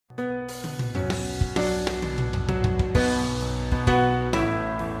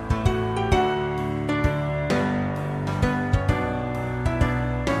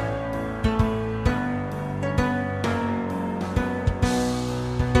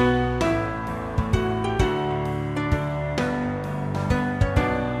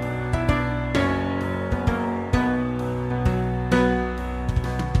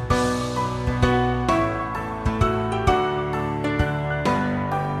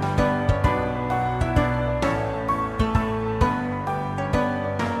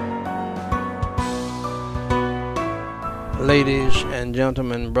Ladies and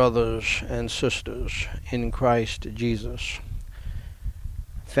gentlemen, brothers and sisters in Christ Jesus,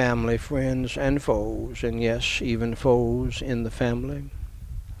 family, friends, and foes, and yes, even foes in the family,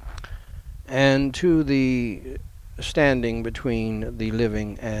 and to the standing between the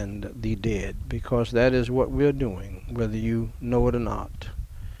living and the dead, because that is what we're doing, whether you know it or not.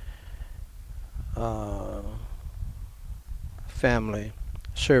 Family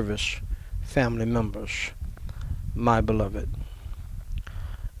service, family members, my beloved.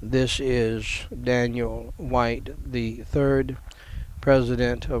 This is Daniel White, the third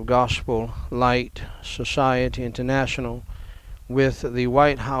president of Gospel Light Society International, with the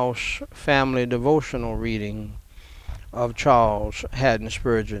White House Family Devotional reading of Charles Haddon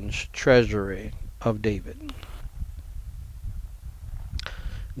Spurgeon's Treasury of David.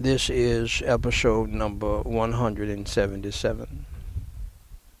 This is episode number 177.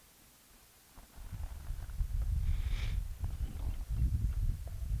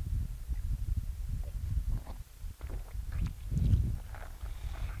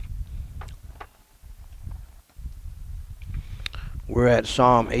 We're at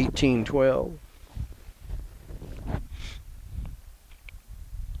Psalm 18:12.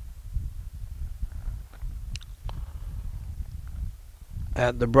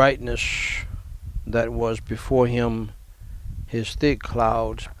 At the brightness that was before him, his thick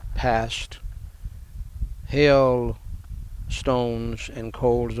clouds passed, hail, stones, and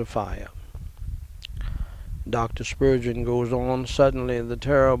coals of fire. Dr. Spurgeon goes on, suddenly the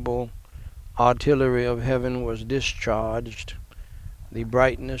terrible artillery of heaven was discharged. The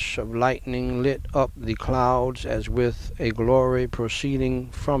brightness of lightning lit up the clouds as with a glory proceeding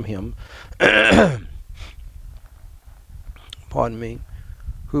from him,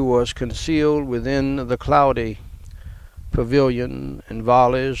 who was concealed within the cloudy pavilion, and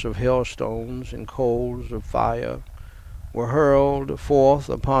volleys of hailstones and coals of fire were hurled forth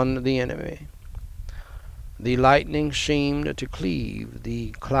upon the enemy. The lightning seemed to cleave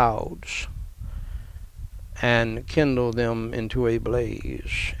the clouds and kindle them into a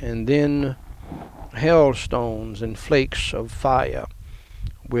blaze, and then hailstones and flakes of fire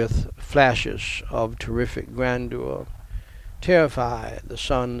with flashes of terrific grandeur terrify the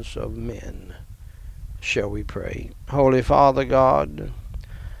sons of men. Shall we pray? Holy Father God,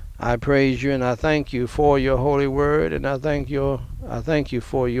 I praise you and I thank you for your holy word, and I thank you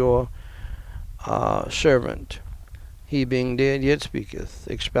for your servant. He being dead yet speaketh,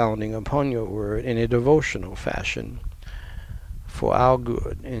 expounding upon your word in a devotional fashion for our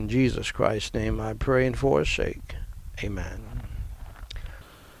good. In Jesus Christ's name I pray, and for his sake. Amen.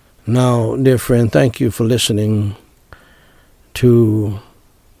 Now, dear friend, thank you for listening to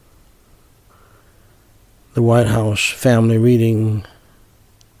the White House family reading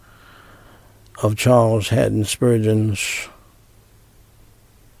of Charles Haddon Spurgeon's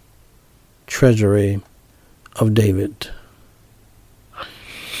Treasury of David.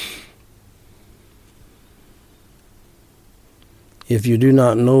 If you do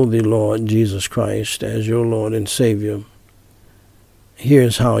not know the Lord Jesus Christ as your Lord and Savior,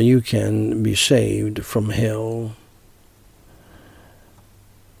 here's how you can be saved from hell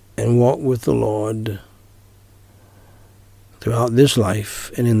and walk with the Lord throughout this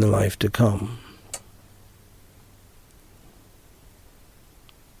life and in the life to come.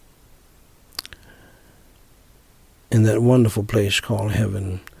 In that wonderful place called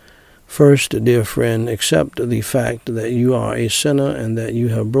heaven. First, dear friend, accept the fact that you are a sinner and that you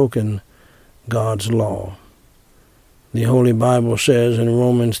have broken God's law. The Holy Bible says in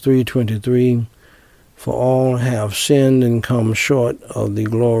Romans 3:23, "For all have sinned and come short of the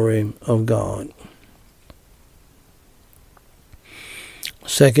glory of God."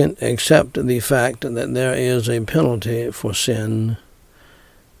 Second, accept the fact that there is a penalty for sin.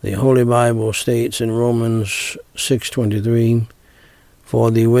 The Holy Bible states in Romans 6:23,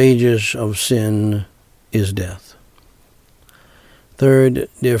 "For the wages of sin is death." Third,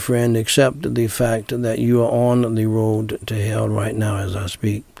 dear friend, accept the fact that you are on the road to hell right now as I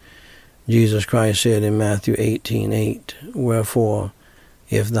speak. Jesus Christ said in Matthew 18:8, "Wherefore,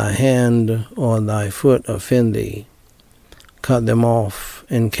 if thy hand or thy foot offend thee, cut them off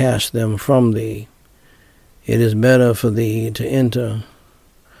and cast them from thee. It is better for thee to enter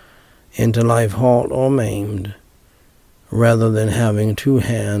into life halt or maimed, rather than having 2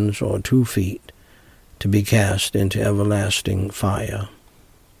 hands or 2 feet to be cast into everlasting fire."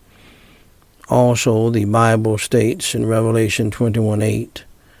 Also, the Bible states in Revelation 21:8,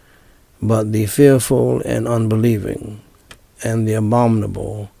 "But the fearful and unbelieving, and the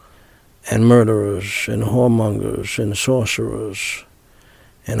abominable, and murderers, and whoremongers, and sorcerers,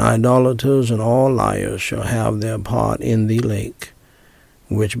 and idolaters and all liars shall have their part in the lake,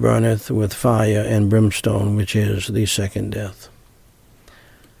 which burneth with fire and brimstone, which is the second death.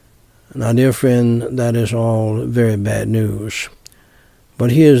 Now, dear friend, that is all very bad news.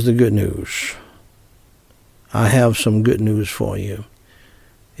 But here's the good news. I have some good news for you.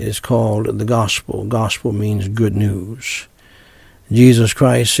 It is called the gospel. Gospel means good news. Jesus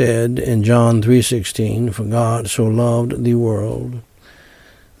Christ said in John 3:16, "For God so loved the world,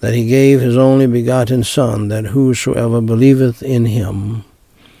 that he gave his only begotten Son, that whosoever believeth in him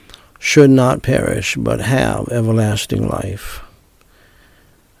should not perish, but have everlasting life."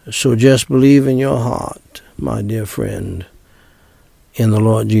 So just believe in your heart, my dear friend, in the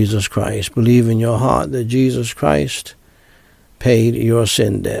Lord Jesus Christ. Believe in your heart that Jesus Christ paid your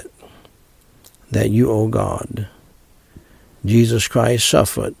sin debt that you owe God. Jesus Christ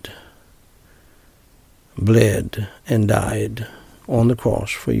suffered, bled, and died on the cross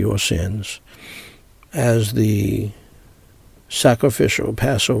for your sins as the sacrificial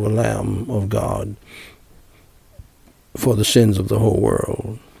Passover Lamb of God for the sins of the whole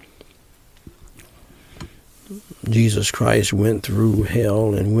world. Jesus Christ went through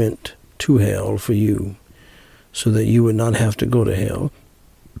hell and went to hell for you so that you would not have to go to hell.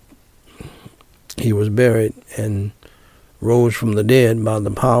 He was buried and rose from the dead by the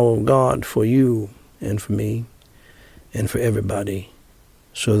power of God for you and for me and for everybody,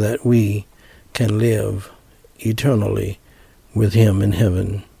 so that we can live eternally with him in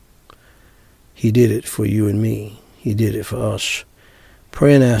heaven. He did it for you and me. He did it for us.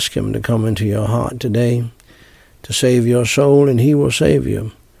 Pray and ask him to come into your heart today to save your soul, and he will save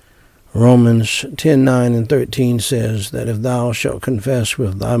you. Romans 10:9 and 13 says that if thou shalt confess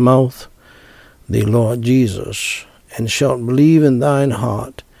with thy mouth the Lord Jesus, and shalt believe in thine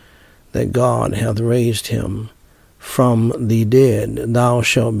heart that God hath raised him from the dead, thou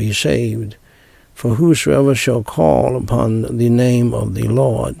shalt be saved. For whosoever shall call upon the name of the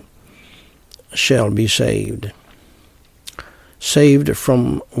Lord shall be saved. Saved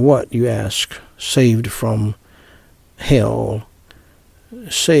from what, you ask? Saved from hell.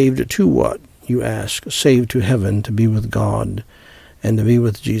 Saved to what, you ask? Saved to heaven, to be with God and to be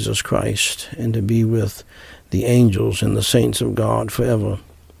with Jesus Christ and to be with the angels and the saints of God forever.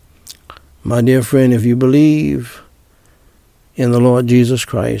 My dear friend, if you believe in the Lord Jesus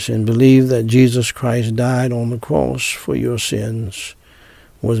Christ and believe that Jesus Christ died on the cross for your sins,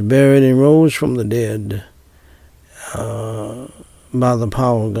 was buried and rose from the dead by the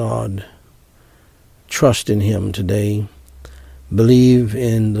power of God, trust in him today. Believe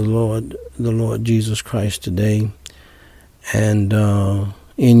in the Lord Jesus Christ today, and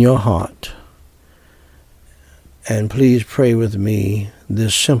in your heart. And please pray with me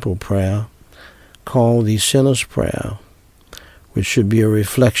this simple prayer called the Sinner's Prayer, which should be a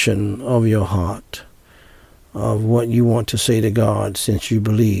reflection of your heart, of what you want to say to God since you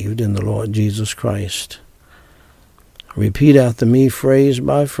believed in the Lord Jesus Christ. Repeat after me phrase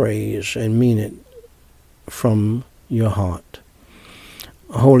by phrase and mean it from your heart.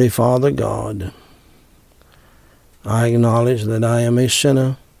 Holy Father God, I acknowledge that I am a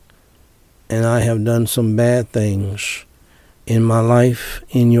sinner and I have done some bad things in my life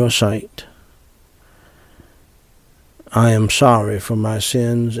in your sight. I am sorry for my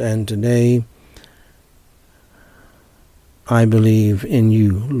sins, and today I believe in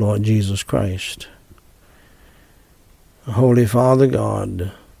you, Lord Jesus Christ. Holy Father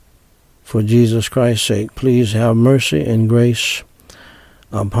God, for Jesus Christ's sake, please have mercy and grace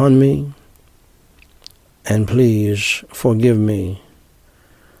upon me, and please forgive me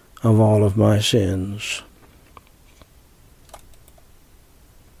of all of my sins.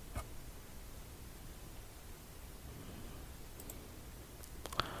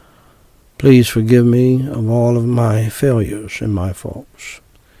 Please forgive me of all of my failures and my faults,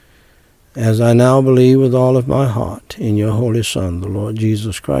 as I now believe with all of my heart in your Holy Son, the Lord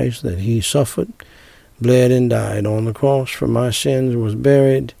Jesus Christ, that he suffered, bled, and died on the cross for my sins, was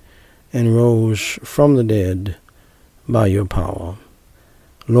buried, and rose from the dead by your power.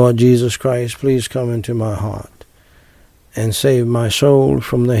 Lord Jesus Christ, please come into my heart and save my soul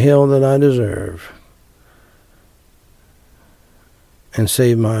from the hell that I deserve, and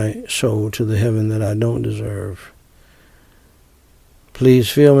save my soul to the heaven that I don't deserve. Please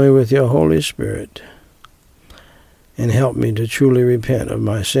fill me with your Holy Spirit and help me to truly repent of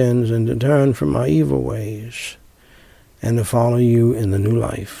my sins and to turn from my evil ways and to follow you in the new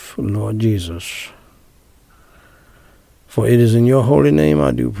life, Lord Jesus. For it is in your holy name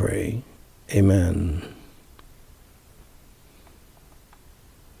I do pray. Amen.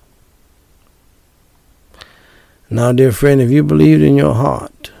 Now, dear friend, if you believed in your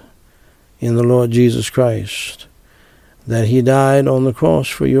heart in the Lord Jesus Christ, that he died on the cross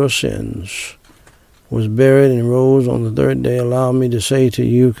for your sins, was buried and rose on the third day, allow me to say to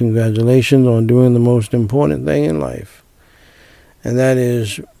you, congratulations on doing the most important thing in life, and that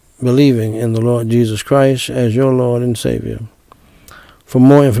is believing in the Lord Jesus Christ as your Lord and Savior. For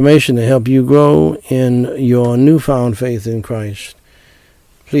more information to help you grow in your newfound faith in Christ,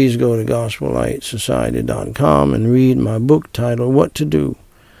 please go to GospelLightSociety.com and read my book titled, What to Do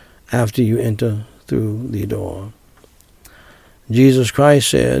After You Enter Through the Door. Jesus Christ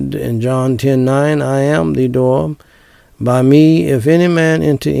said in John 10:9, I am the door. By me, if any man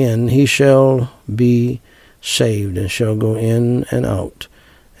enter in, he shall be saved and shall go in and out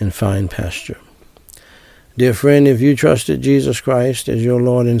and find pasture. Dear friend, if you trusted Jesus Christ as your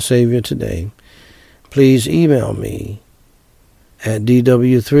Lord and Savior today, please email me at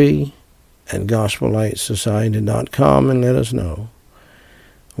dw3@gospellightsociety.com and let us know.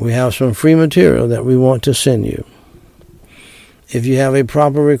 We have some free material that we want to send you. If you have a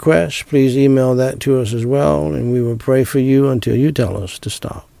proper request, please email that to us as well, and we will pray for you until you tell us to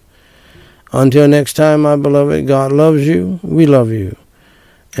stop. Until next time, my beloved, God loves you, we love you,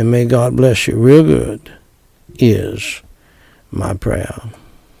 and may God bless you real good is my prayer.